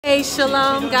Hey,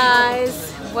 shalom,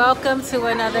 guys. Welcome to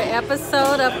another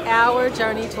episode of Our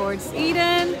Journey Towards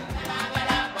Eden.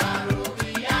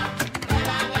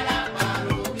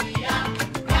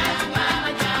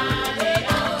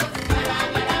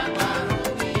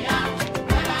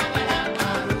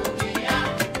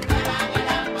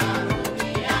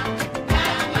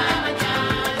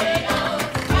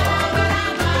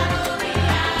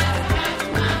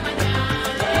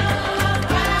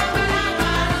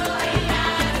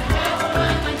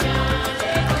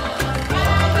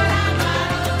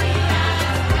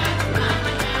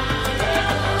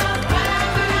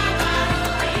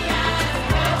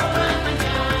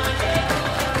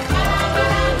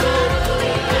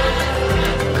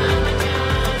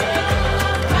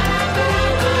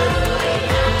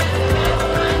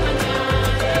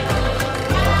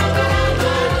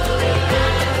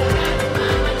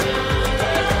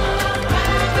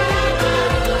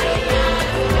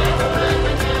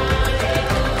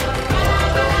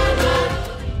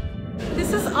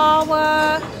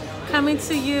 Awa coming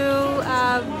to you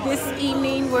this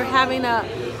evening. We're having an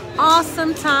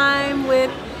awesome time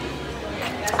with,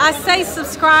 I say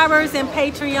subscribers and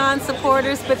Patreon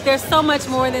supporters, but there's so much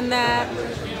more than that.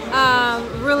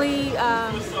 Really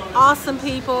awesome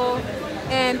people,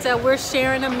 and we're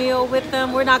sharing a meal with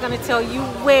them. We're not going to tell you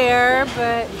where,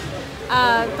 but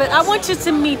I want you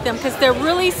to meet them because they're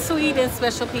really sweet and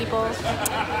special people.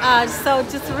 So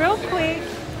just real quick,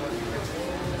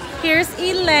 here's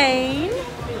Elaine.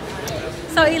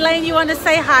 So Elaine, you want to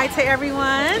say hi to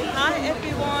everyone? Hi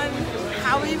everyone,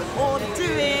 how are you all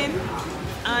doing?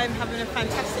 I'm having a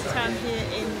fantastic time here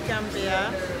in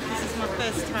Gambia. This is my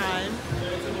first time.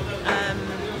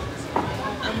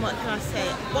 And what can I say?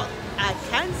 What I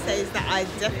can say is that I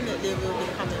definitely will be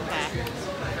coming back.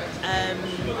 And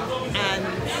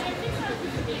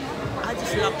I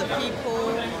just love the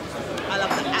people. I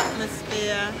love the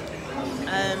atmosphere.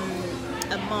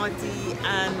 Amadi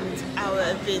and Awa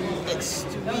have been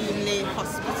extremely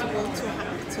hospitable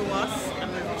to us,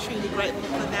 and we're truly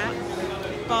grateful for that.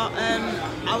 But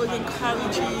I would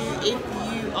encourage you, if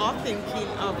you are thinking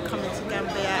of coming to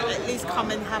Gambia, at least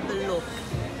come and have a look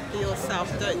for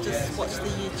yourself. Don't just watch the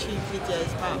YouTube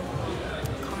videos, but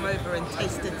come over and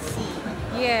taste and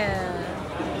see. Yeah,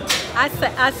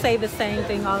 I say the same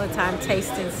thing all the time,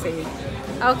 taste and see.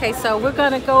 Okay, so we're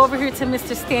gonna go over here to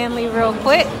Mr. Stanley real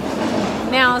quick.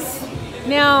 Now,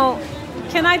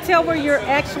 can I tell where you're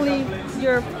actually?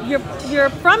 You're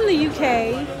from the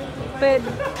UK, but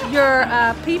your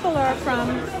people are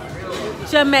from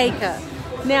Jamaica.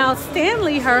 Now,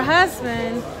 Stanley, her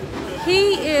husband,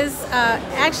 he is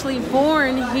actually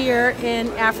born here in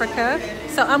Africa.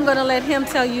 So I'm going to let him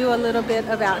tell you a little bit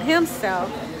about himself.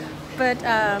 But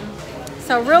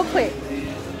so real quick,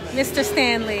 Mr.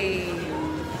 Stanley.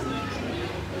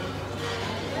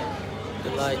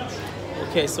 The light.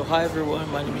 Okay, so hi everyone,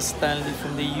 my name is Stanley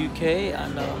from the UK,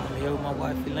 and I'm here with my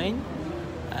wife Elaine,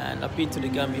 and I've been to the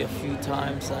Gambia a few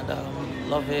times and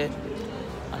love it,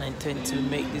 and I intend to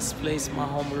make this place my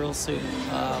home real soon.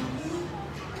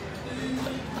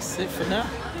 That's it for now,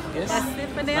 I guess. That's it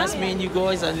for now? Nice meeting you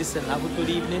guys, and listen, have a good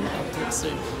evening. I'll talk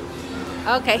soon.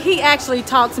 Okay, he actually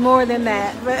talks more than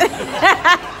that, but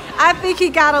I think he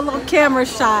got a little camera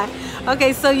shy.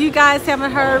 Okay, so you guys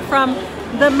haven't heard from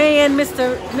the man,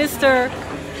 Mr.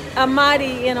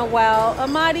 Amadi, in a while.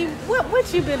 Amadi,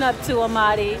 what you been up to,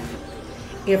 Amadi?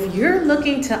 If you're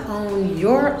looking to own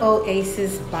your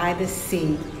oasis by the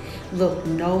sea, look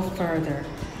no further.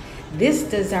 This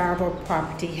desirable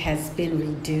property has been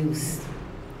reduced.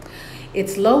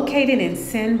 It's located in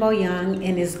Senboyang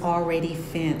and is already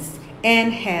fenced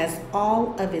and has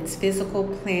all of its physical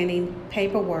planning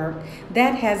paperwork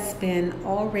that has been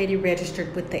already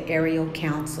registered with the Area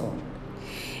Council.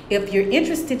 If you're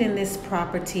interested in this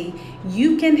property,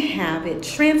 you can have it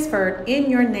transferred in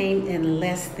your name in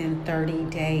less than 30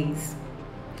 days.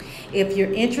 If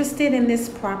you're interested in this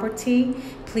property,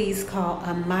 please call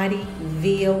Amadi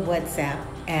via WhatsApp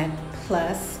at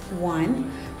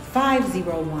 +1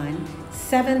 501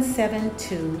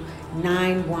 772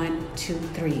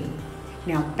 9123.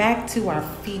 Now back to our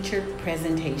featured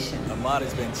presentation.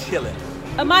 Amadi's been chilling.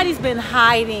 Amadi's been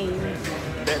hiding.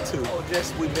 That too. Oh,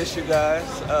 just we miss you guys.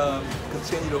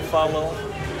 Continue to follow,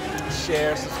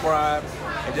 share, subscribe,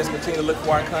 and just continue to look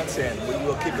for our content. We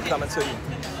will keep it coming to you.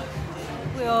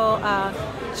 We'll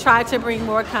try to bring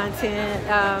more content.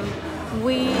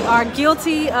 We are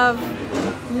guilty of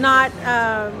not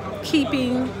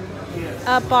keeping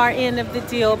up our end of the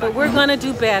deal, but we're gonna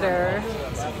do better.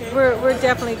 We're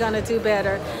definitely gonna do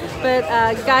better. But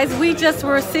guys, we just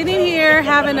were sitting here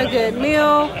having a good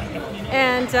meal.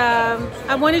 And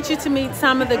I wanted you to meet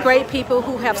some of the great people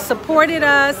who have supported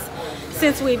us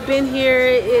since we've been here.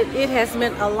 It has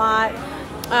meant a lot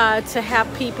to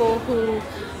have people who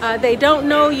they don't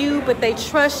know you, but they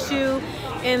trust you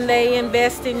and they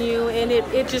invest in you, and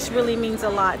it just really means a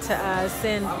lot to us.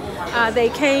 And they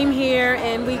came here,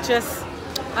 and we just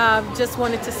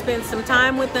wanted to spend some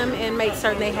time with them and make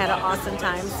certain they had an awesome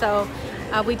time. So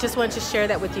we just wanted to share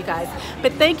that with you guys.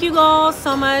 But thank you all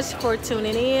so much for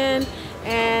tuning in,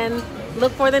 and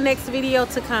look for the next video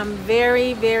to come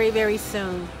very, very, very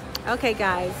soon. Okay,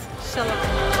 guys. Shalom.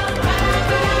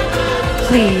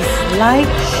 Please like,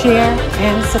 share,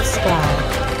 and subscribe.